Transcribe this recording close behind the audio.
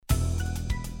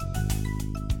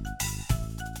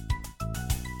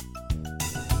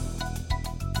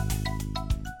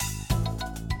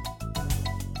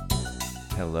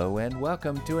Hello and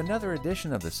welcome to another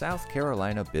edition of the South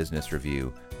Carolina Business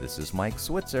Review. This is Mike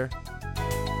Switzer.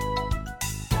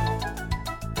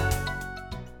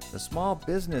 The Small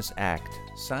Business Act,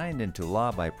 signed into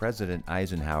law by President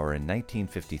Eisenhower in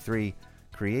 1953,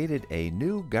 created a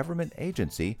new government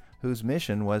agency whose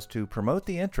mission was to promote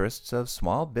the interests of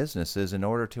small businesses in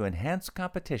order to enhance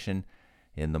competition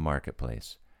in the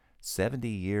marketplace. 70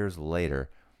 years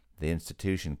later, the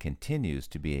institution continues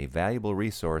to be a valuable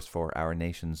resource for our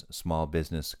nation's small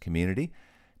business community.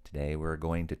 Today we're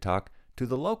going to talk to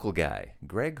the local guy,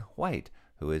 Gregg White,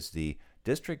 who is the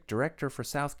District Director for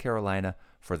South Carolina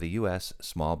for the U.S.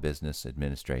 Small Business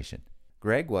Administration.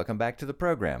 Gregg, welcome back to the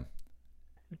program.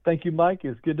 Thank you, Mike.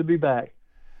 It's good to be back.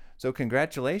 So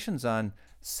congratulations on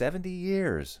 70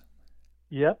 years.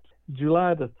 Yep.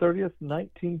 July the 30th,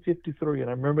 1953. And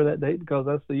I remember that date because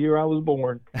that's the year I was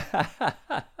born.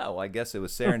 Well, I guess it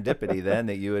was serendipity then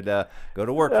that you would go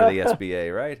to work for the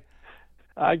SBA, right?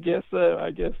 I guess so.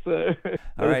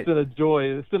 All right. It's been a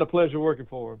joy. It's been a pleasure working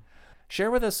for them. Share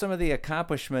with us some of the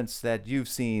accomplishments that you've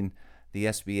seen the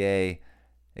SBA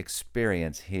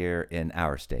experience here in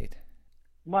our state.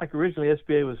 Mike, originally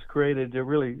SBA was created to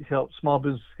really help small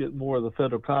businesses get more of the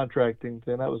federal contracting,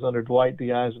 and that was under Dwight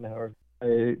D. Eisenhower.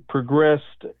 It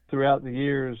progressed throughout the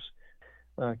years,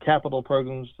 capital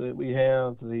programs that we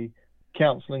have, the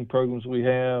counseling programs we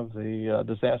have, the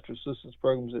disaster assistance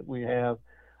programs that we have.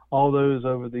 All those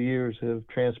over the years have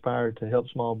transpired to help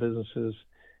small businesses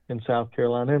in South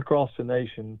Carolina and across the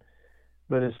nation,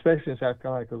 but especially in South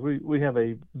Carolina because we have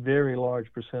a very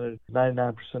large percentage,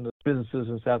 99% of businesses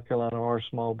in South Carolina are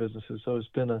small businesses. So it's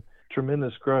been a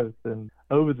tremendous growth. And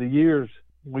over the years,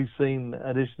 we've seen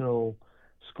additional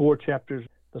SCORE chapters,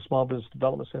 the Small Business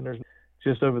Development Centers.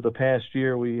 Just over the past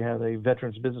year, we had a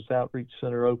Veterans Business Outreach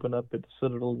Center open up at the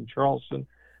Citadel in Charleston,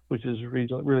 which is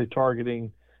really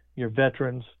targeting your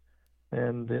veterans.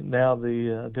 And now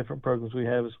the different programs we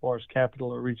have as far as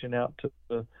capital are reaching out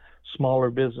to smaller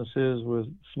businesses with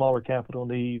smaller capital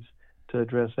needs to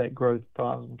address that growth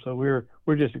problem. So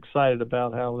we're just excited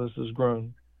about how this has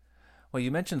grown. Well, you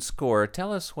mentioned SCORE.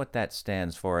 Tell us what that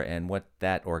stands for and what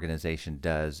that organization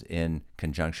does in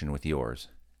conjunction with yours.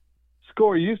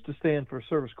 SCORE used to stand for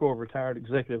Service Corps of Retired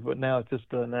Executive, but now it's just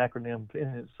an acronym in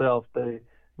itself. They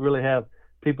really have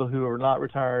people who are not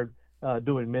retired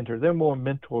doing mentor. They're more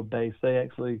mentor-based. They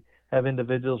actually have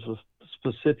individuals with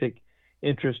specific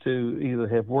interests who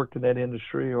either have worked in that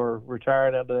industry or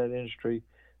retired out of that industry,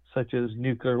 such as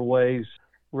nuclear waste,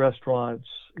 restaurants,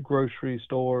 grocery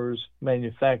stores,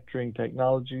 manufacturing,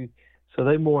 technology. So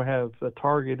they more have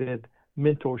targeted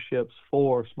mentorships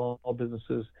for small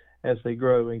businesses as they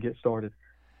grow and get started.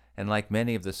 And like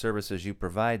many of the services you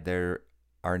provide, there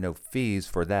are no fees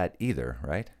for that either,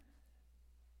 right?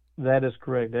 That is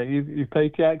correct. Now, you pay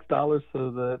tax dollars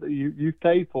so that you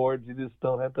pay for it. You just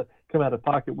don't have to come out of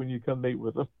pocket when you come meet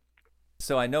with them.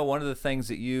 So I know one of the things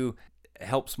that you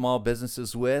help small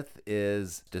businesses with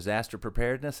is disaster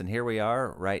preparedness, and here we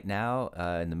are right now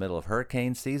in the middle of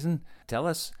hurricane season. Tell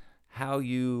us how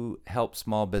you help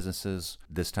small businesses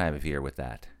this time of year with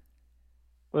that.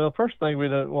 Well, first thing we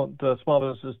don't want small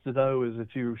businesses to know is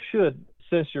that you should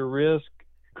assess your risk,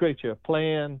 create your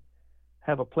plan,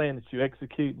 have a plan that you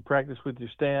execute and practice with your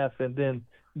staff, and then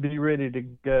be ready to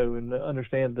go and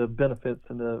understand the benefits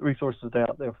and the resources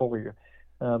out there for you.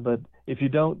 But if you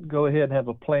don't go ahead and have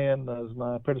a plan, as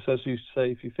my predecessor used to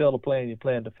say, if you fail to plan, you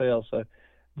plan to fail. So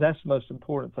that's the most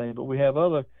important thing. But we have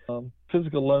other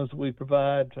physical loans that we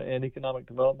provide and economic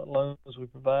development loans we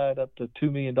provide up to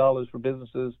 $2 million for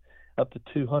businesses, up to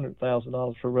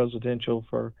 $200,000 for residential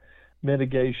for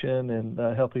mitigation and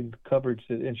helping coverage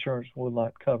that insurance will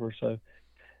not cover. So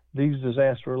these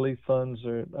disaster relief funds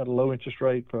are at a low interest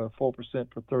rate for 4%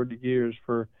 for 30 years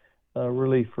for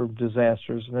relief for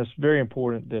disasters. And that's very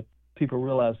important that people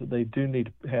realize that they do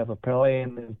need to have a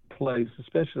plan in place,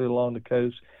 especially along the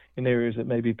coast in areas that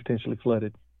may be potentially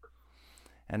flooded.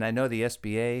 And I know the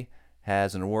SBA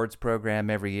has an awards program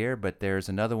every year, but there's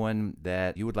another one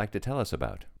that you would like to tell us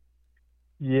about.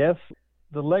 Yes.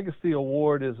 The Legacy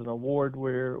Award is an award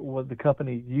where the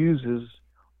company uses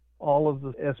all of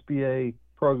the SBA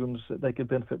programs that they could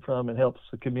benefit from and helps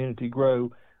the community grow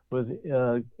with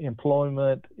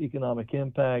employment, economic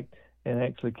impact, and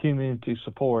actually community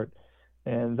support.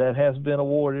 And that has been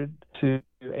awarded to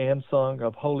Ann Sung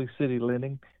of Holy City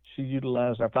Lending. She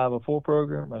utilized our 504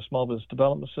 program, our Small Business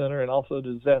Development Center, and also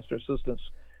disaster assistance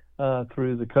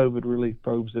through the COVID relief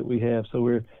programs that we have. So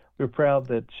we're proud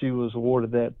that she was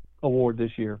awarded that award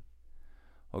this year.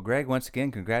 Well, Gregg, once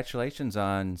again, congratulations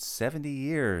on 70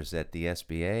 years at the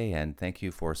SBA, and thank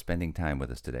you for spending time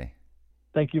with us today.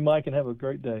 Thank you, Mike, and have a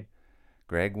great day.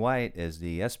 Gregg White is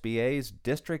the SBA's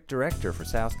District Director for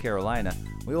South Carolina.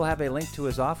 We will have a link to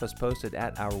his office posted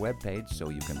at our webpage so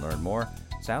you can learn more,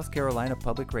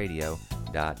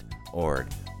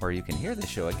 southcarolinapublicradio.org, where you can hear the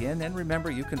show again. And remember,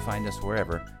 you can find us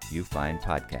wherever you find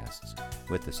podcasts.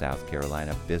 With the South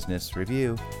Carolina Business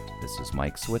Review, this is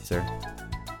Mike Switzer.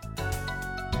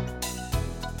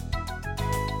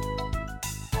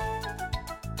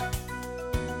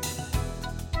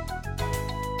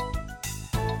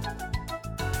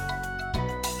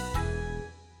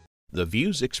 The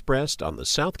views expressed on the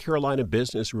South Carolina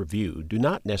Business Review do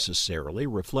not necessarily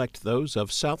reflect those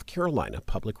of South Carolina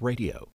Public Radio.